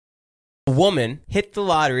A woman hit the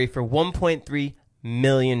lottery for $1.3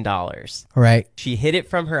 million. Right. She hid it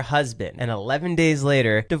from her husband and 11 days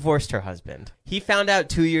later divorced her husband. He found out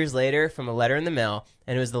 2 years later from a letter in the mail,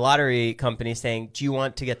 and it was the lottery company saying, do you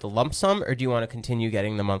want to get the lump sum or do you want to continue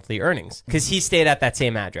getting the monthly earnings? Because he stayed at that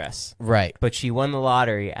same address. Right. But she won the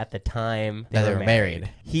lottery at the time That they were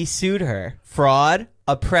married. He sued her. Fraud,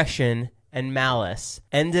 oppression, and malice,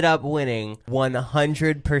 ended up winning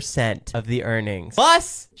 100% of the earnings.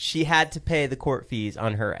 Plus, she had to pay the court fees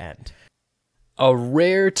on her end. A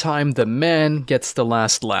rare time the man gets the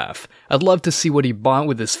last laugh. I'd love to see what he bought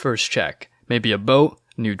with his first check. Maybe a boat,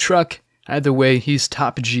 new truck. Either way, he's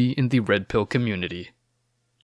top G in the Red Pill community.